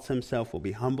exalts himself will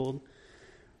be humbled,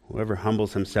 whoever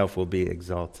humbles himself will be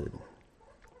exalted.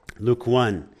 Luke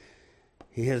 1,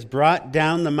 he has brought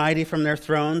down the mighty from their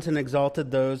thrones and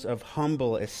exalted those of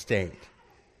humble estate.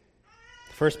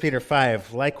 1 Peter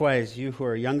 5, likewise, you who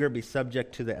are younger, be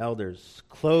subject to the elders.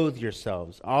 Clothe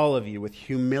yourselves, all of you, with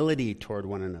humility toward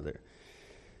one another.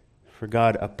 For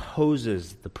God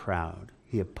opposes the proud.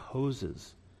 He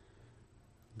opposes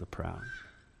the proud,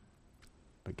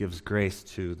 but gives grace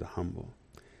to the humble.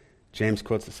 James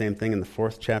quotes the same thing in the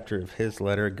 4th chapter of his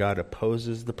letter. God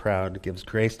opposes the proud, gives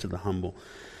grace to the humble.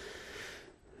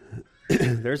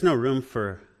 There's no room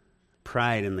for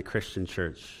pride in the Christian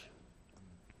church.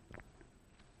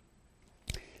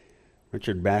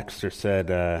 Richard Baxter said,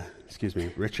 the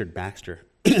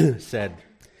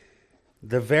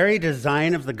very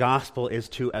design of the gospel is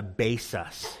to abase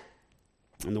us.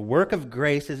 And the work of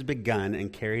grace is begun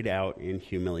and carried out in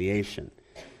humiliation.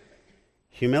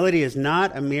 Humility is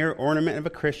not a mere ornament of a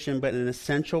Christian, but an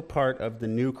essential part of the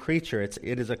new creature.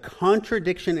 It is a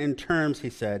contradiction in terms, he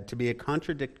said, to be a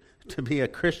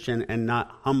Christian and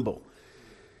not humble.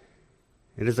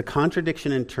 It is a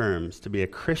contradiction in terms to be a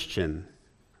Christian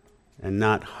and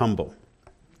not humble.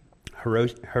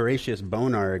 Horatius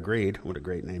Bonar agreed. What a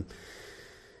great name.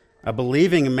 A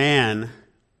believing man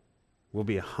will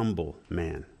be a humble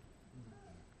man.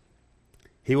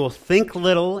 He will think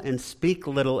little and speak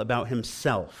little about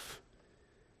himself.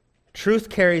 Truth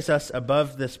carries us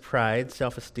above this pride,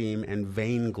 self-esteem, and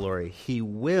vainglory. He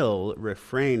will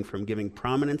refrain from giving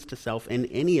prominence to self in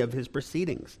any of his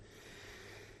proceedings.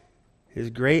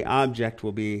 His great object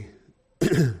will be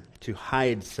to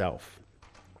hide self.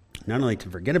 Not only to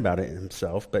forget about it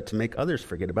himself, but to make others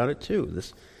forget about it too.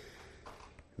 This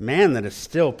man that is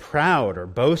still proud or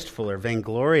boastful or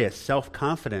vainglorious,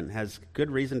 self-confident, has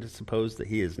good reason to suppose that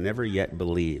he has never yet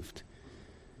believed.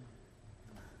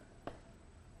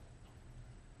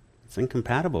 It's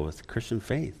incompatible with the Christian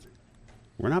faith.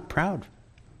 We're not proud.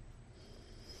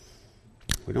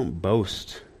 We don't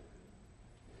boast.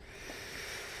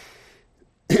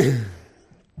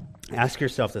 Ask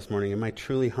yourself this morning, am I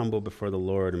truly humble before the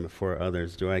Lord and before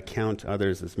others? Do I count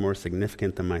others as more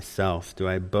significant than myself? Do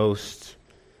I boast,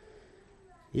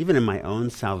 even in my own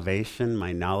salvation,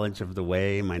 my knowledge of the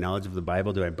way, my knowledge of the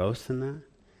Bible? Do I boast in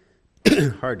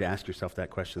that? Hard to ask yourself that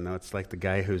question, though. It's like the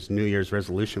guy whose New Year's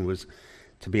resolution was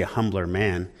to be a humbler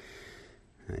man.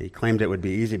 He claimed it would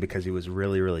be easy because he was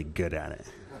really, really good at it.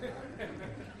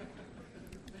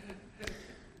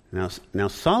 Now,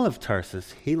 Saul of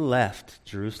Tarsus, he left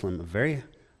Jerusalem a very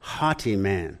haughty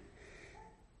man.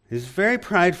 He was very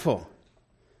prideful.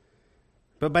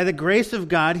 But by the grace of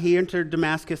God, he entered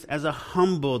Damascus as a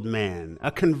humbled man,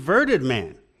 a converted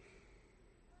man.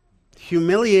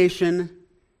 Humiliation,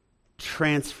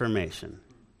 transformation.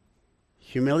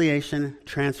 Humiliation,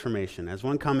 transformation. As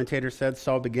one commentator said,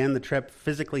 Saul began the trip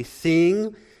physically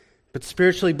seeing, but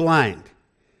spiritually blind.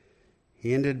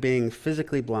 He ended being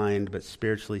physically blind, but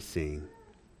spiritually seeing.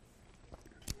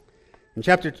 In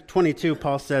chapter 22,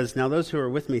 Paul says, now those who were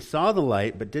with me saw the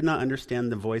light, but did not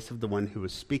understand the voice of the one who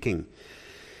was speaking.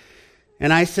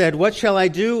 And I said, what shall I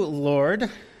do, Lord?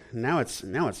 Now it's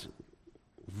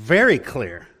very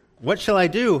clear. What shall I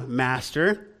do,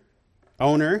 master,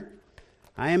 owner?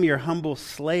 I am your humble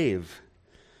slave.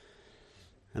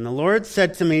 And the Lord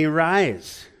said to me,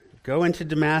 rise, go into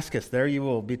Damascus. There you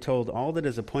will be told all that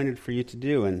is appointed for you to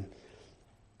do. And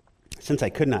since I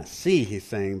could not see, he's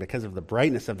saying, because of the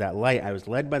brightness of that light, I was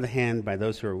led by the hand by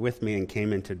those who were with me and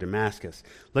came into Damascus.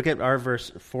 Look at our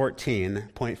verse 14,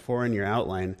 point 4 in your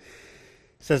outline.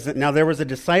 It says that now there was a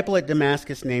disciple at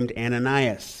Damascus named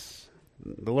Ananias.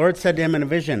 The Lord said to him in a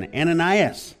vision,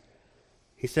 Ananias.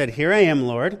 He said, here I am,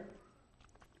 Lord.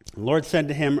 The Lord said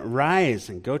to him, rise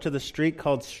and go to the street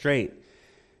called Straight.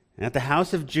 And at the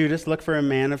house of Judas, look for a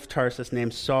man of Tarsus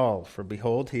named Saul, for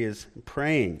behold, he is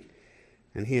praying.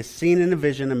 And he has seen in a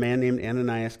vision a man named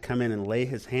Ananias come in and lay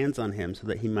his hands on him so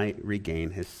that he might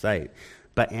regain his sight.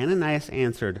 But Ananias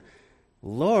answered,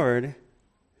 Lord,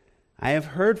 I have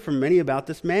heard from many about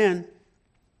this man,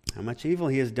 how much evil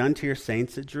he has done to your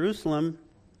saints at Jerusalem.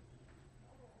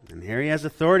 And here he has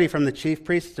authority from the chief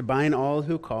priests to bind all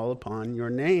who call upon your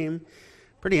name.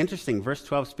 Pretty interesting. Verse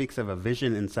 12 speaks of a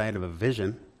vision inside of a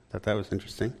vision. Thought that was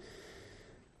interesting.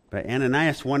 But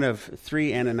Ananias, one of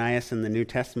three Ananias in the New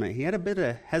Testament, he had a bit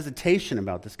of hesitation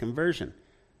about this conversion.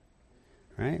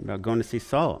 right? About going to see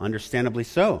Saul, understandably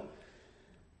so.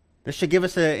 This should give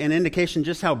us an indication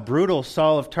just how brutal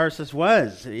Saul of Tarsus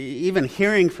was. Even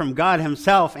hearing from God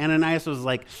himself, Ananias was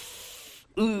like,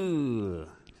 ooh,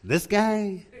 this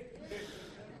guy?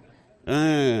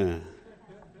 I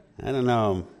don't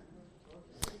know.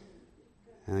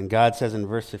 And God says in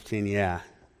verse 15, yeah,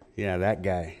 that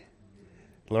guy.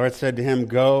 The Lord said to him,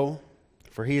 go,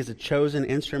 for he is a chosen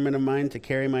instrument of mine to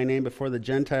carry my name before the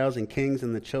Gentiles and kings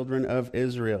and the children of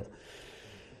Israel.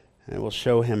 And I will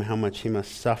show him how much he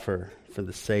must suffer for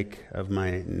the sake of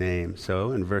my name.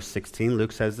 So in verse 16,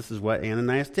 Luke says this is what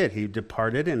Ananias did. He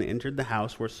departed and entered the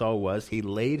house where Saul was. He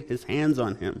laid his hands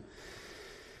on him.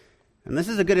 And this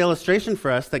is a good illustration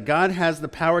for us that God has the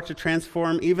power to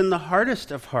transform even the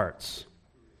hardest of hearts.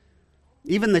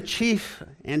 Even the chief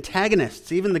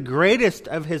antagonists, even the greatest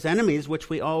of his enemies, which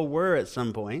we all were at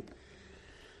some point.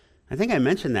 I think I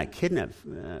mentioned that kidnap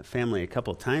family a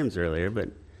couple times earlier, but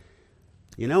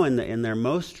you know, in their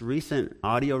most recent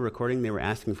audio recording, they were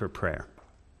asking for prayer.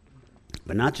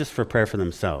 But not just for prayer for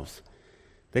themselves.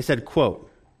 They said,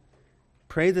 quote,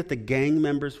 pray that the gang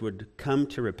members would come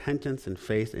to repentance and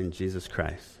faith in Jesus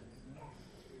Christ.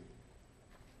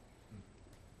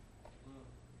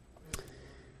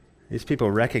 These people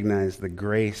recognize the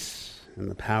grace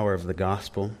and the power of the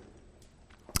gospel.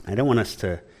 I don't want us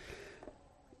to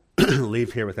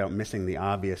leave here without missing the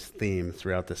obvious theme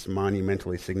throughout this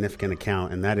monumentally significant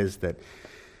account, and that is that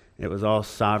it was all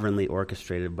sovereignly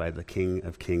orchestrated by the King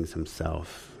of Kings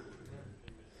himself.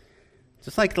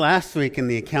 Just like last week in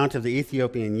the account of the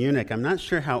Ethiopian eunuch, I'm not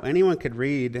sure how anyone could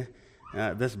read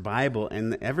this Bible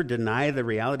and ever deny the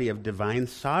reality of divine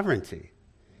sovereignty.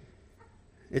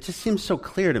 It just seems so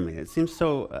clear to me. It seems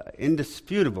so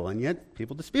indisputable, and yet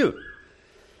people dispute.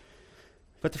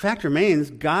 But the fact remains,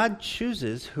 God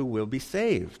chooses who will be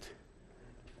saved.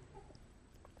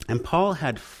 And Paul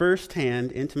had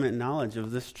firsthand, intimate knowledge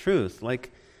of this truth.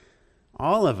 Like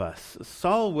all of us,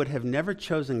 Saul would have never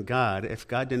chosen God if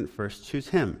God didn't first choose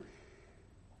him.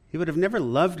 He would have never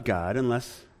loved God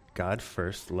unless God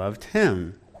first loved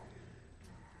him.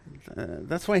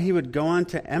 That's why he would go on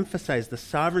to emphasize the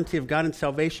sovereignty of God and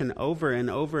salvation over and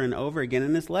over and over again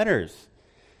in his letters.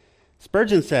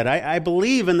 Spurgeon said, I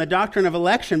believe in the doctrine of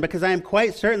election because I am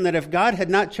quite certain that if God had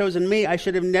not chosen me, I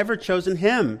should have never chosen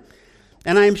him.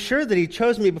 And I am sure that he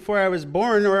chose me before I was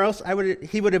born, or else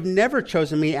he would have never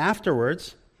chosen me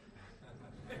afterwards.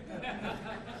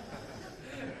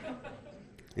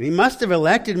 And he must have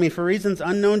elected me for reasons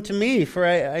unknown to me, for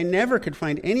I never could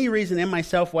find any reason in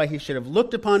myself why he should have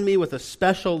looked upon me with a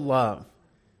special love.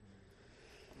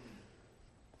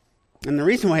 And the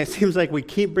reason why it seems like we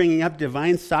keep bringing up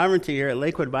divine sovereignty here at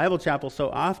Lakewood Bible Chapel so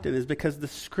often is because the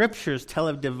Scriptures tell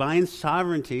of divine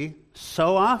sovereignty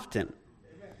so often.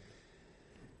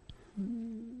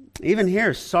 Even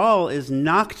here, Saul is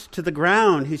knocked to the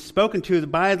ground. He's spoken to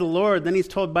by the Lord. Then he's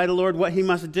told by the Lord what he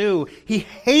must do. He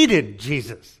hated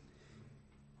Jesus.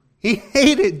 He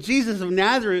hated Jesus of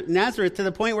Nazareth to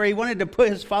the point where he wanted to put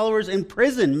his followers in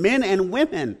prison, men and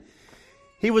women.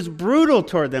 He was brutal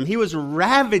toward them. He was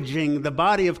ravaging the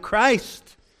body of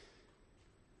Christ.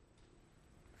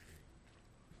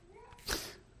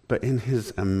 But in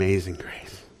his amazing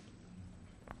grace,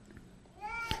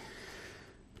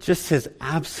 just his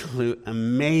absolute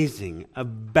amazing,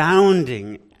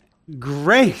 abounding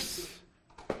grace,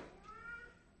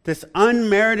 this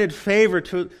unmerited favor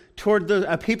toward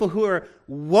a people who are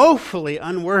woefully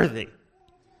unworthy.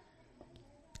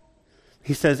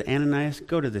 He says, Ananias,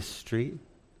 go to this street.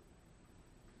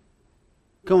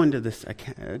 Go into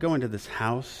this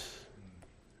house.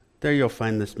 There you'll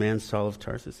find this man, Saul of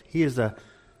Tarsus. He is a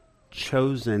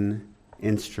chosen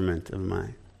instrument of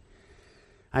mine.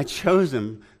 I chose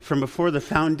him from before the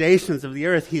foundations of the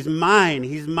earth. He's mine.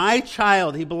 He's my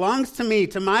child. He belongs to me,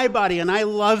 to my body, and I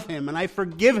love him, and I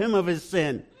forgive him of his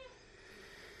sin.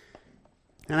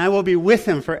 And I will be with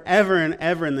him forever and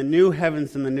ever in the new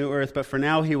heavens and the new earth. But for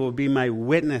now, he will be my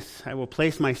witness. I will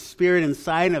place my spirit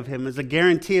inside of him as a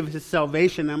guarantee of his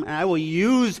salvation. And I will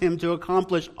use him to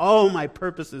accomplish all my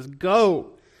purposes.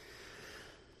 Go.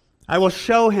 I will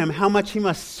show him how much he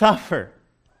must suffer.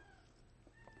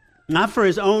 Not for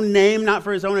his own name, not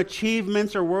for his own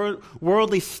achievements or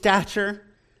worldly stature.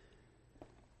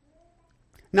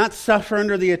 Not suffer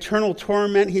under the eternal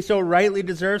torment he so rightly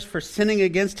deserves for sinning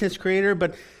against his Creator,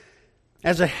 but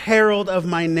as a herald of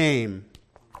my name.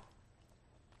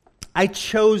 I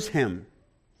chose him.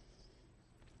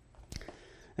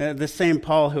 The same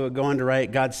Paul who would go on to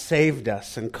write, God saved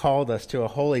us and called us to a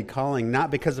holy calling, not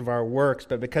because of our works,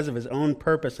 but because of his own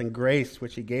purpose and grace,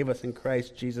 which he gave us in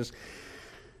Christ Jesus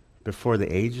before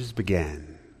the ages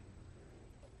began.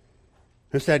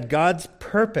 who said God's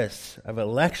purpose of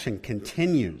election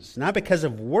continues, not because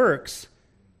of works,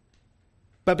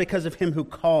 but because of him who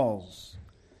calls,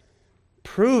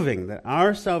 proving that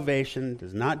our salvation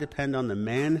does not depend on the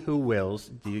man who wills.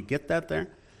 Do you get that there?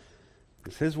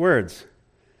 It's his words.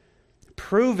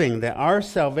 Proving that our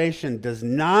salvation does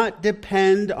not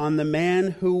depend on the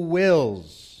man who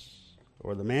wills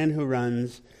or the man who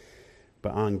runs,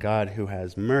 but on God who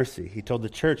has mercy. He told the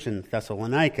church in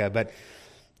Thessalonica, but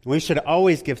we should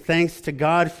always give thanks to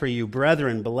God for you,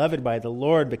 brethren, beloved by the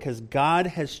Lord, because God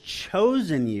has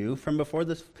chosen you from before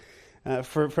this,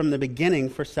 from the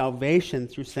beginning for salvation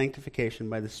through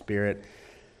sanctification by the Spirit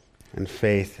and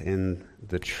faith in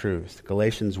the truth.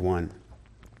 Galatians 1.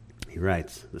 He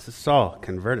writes, this is Saul,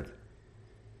 converted.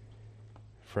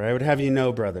 For I would have you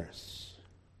know, brothers,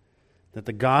 that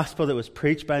the gospel that was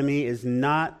preached by me is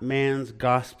not man's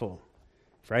gospel.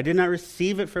 For I did not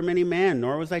receive it from any man,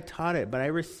 nor was I taught it, but I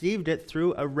received it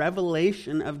through a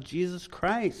revelation of Jesus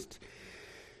Christ.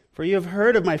 For you have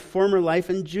heard of my former life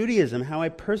in Judaism, how I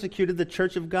persecuted the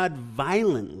church of God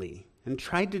violently and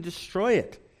tried to destroy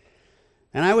it.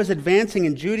 And I was advancing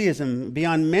in Judaism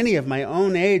beyond many of my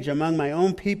own age among my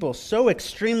own people. So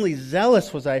extremely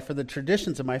zealous was I for the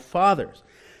traditions of my fathers.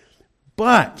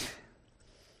 But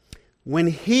when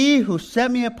he who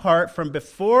set me apart from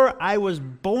before I was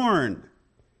born,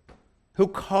 who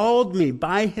called me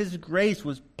by his grace,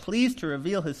 was pleased to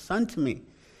reveal his Son to me,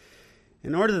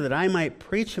 in order that I might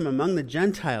preach him among the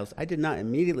Gentiles, I did not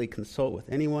immediately consult with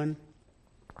anyone,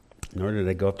 nor did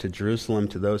I go up to Jerusalem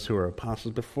to those who were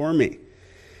apostles before me.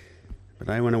 But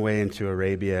I went away into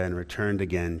Arabia and returned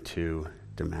again to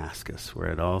Damascus, where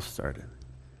it all started.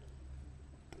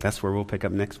 That's where we'll pick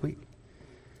up next week,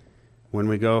 when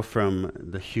we go from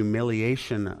the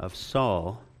humiliation of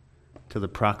Saul to the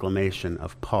proclamation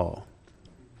of Paul.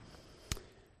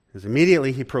 Because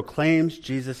immediately he proclaims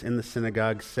Jesus in the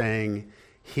synagogue, saying,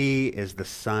 he is the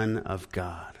Son of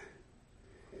God.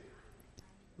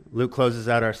 Luke closes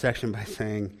out our section by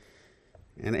saying,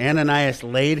 and Ananias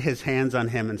laid his hands on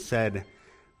him and said,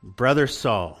 Brother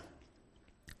Saul.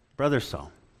 Brother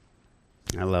Saul.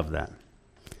 I love that.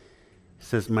 He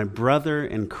says, my brother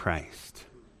in Christ.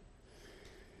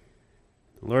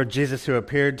 The Lord Jesus, who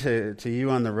appeared to you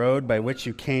on the road by which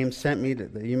you came, sent me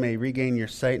that you may regain your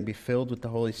sight and be filled with the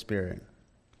Holy Spirit.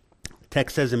 The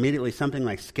text says immediately something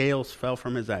like scales fell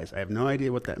from his eyes. I have no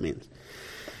idea what that means.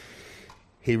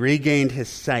 He regained his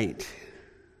sight.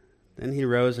 Then he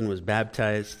rose and was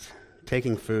baptized.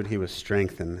 Taking food, he was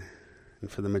strengthened.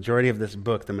 And for the majority of this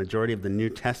book, the majority of the New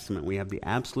Testament, we have the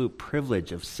absolute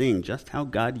privilege of seeing just how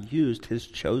God used his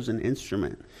chosen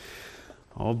instrument,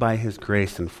 all by his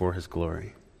grace and for his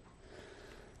glory.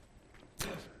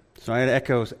 So I'd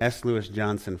echo S. Lewis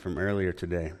Johnson from earlier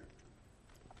today.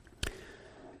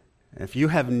 If you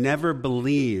have never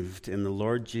believed in the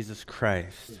Lord Jesus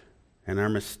Christ and are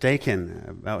mistaken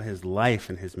about his life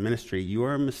and his ministry, you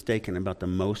are mistaken about the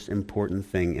most important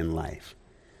thing in life.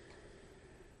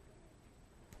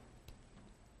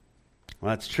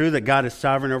 Well, it's true that God is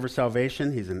sovereign over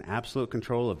salvation. He's in absolute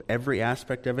control of every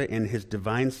aspect of it. In his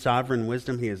divine sovereign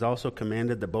wisdom, he has also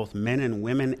commanded that both men and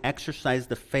women exercise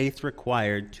the faith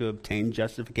required to obtain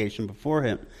justification before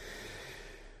him.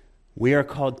 We are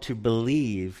called to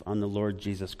believe on the Lord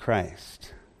Jesus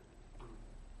Christ.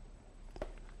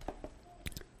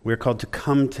 We're called to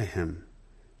come to him,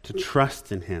 to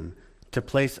trust in him, to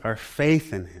place our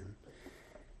faith in him.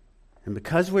 And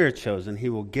because we are chosen, he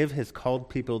will give his called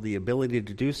people the ability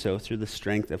to do so through the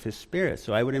strength of his Spirit.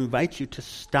 So I would invite you to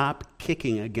stop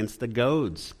kicking against the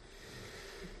goads.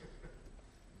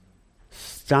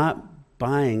 Stop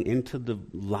buying into the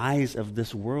lies of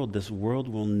this world. This world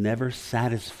will never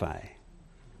satisfy.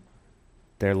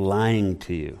 They're lying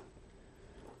to you.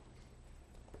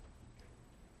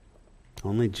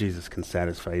 Only Jesus can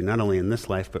satisfy you, not only in this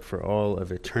life, but for all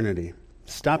of eternity.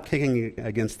 Stop kicking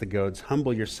against the goads.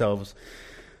 Humble yourselves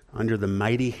under the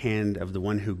mighty hand of the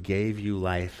one who gave you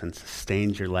life and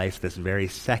sustains your life this very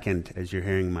second as you're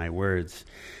hearing my words.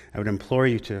 I would implore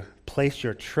you to place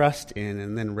your trust in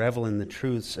and then revel in the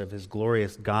truths of his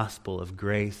glorious gospel of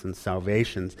grace and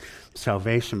salvation.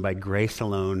 Salvation by grace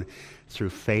alone, through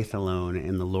faith alone,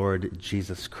 in the Lord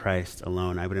Jesus Christ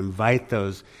alone. I would invite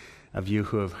those of you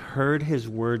who have heard his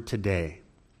word today,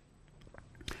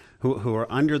 who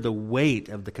are under the weight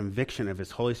of the conviction of his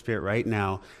Holy Spirit right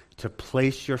now, to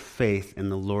place your faith in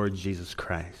the Lord Jesus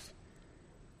Christ,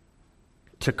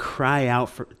 to cry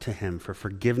out to him for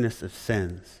forgiveness of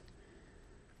sins,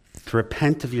 to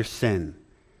repent of your sin,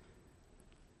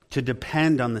 to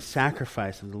depend on the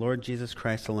sacrifice of the Lord Jesus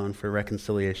Christ alone for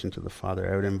reconciliation to the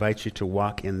Father. I would invite you to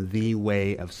walk in the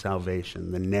way of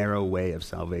salvation, the narrow way of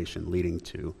salvation leading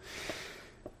to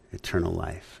eternal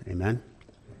life. Amen?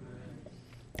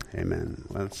 Amen.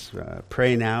 Let's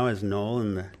pray now as Noel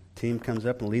and the team comes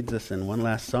up and leads us in one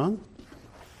last song.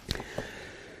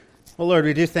 Well, Lord,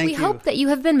 we do thank you. We hope that you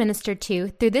have been ministered to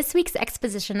through this week's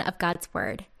exposition of God's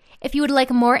Word. If you would like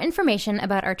more information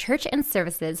about our church and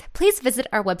services, please visit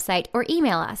our website or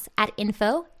email us at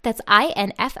info, that's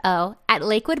I-N-F-O, at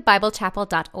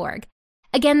lakewoodbiblechapel.org.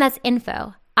 Again, that's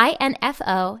info,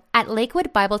 I-N-F-O, at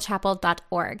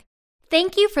lakewoodbiblechapel.org.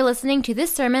 Thank you for listening to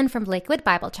this sermon from Lakewood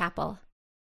Bible Chapel.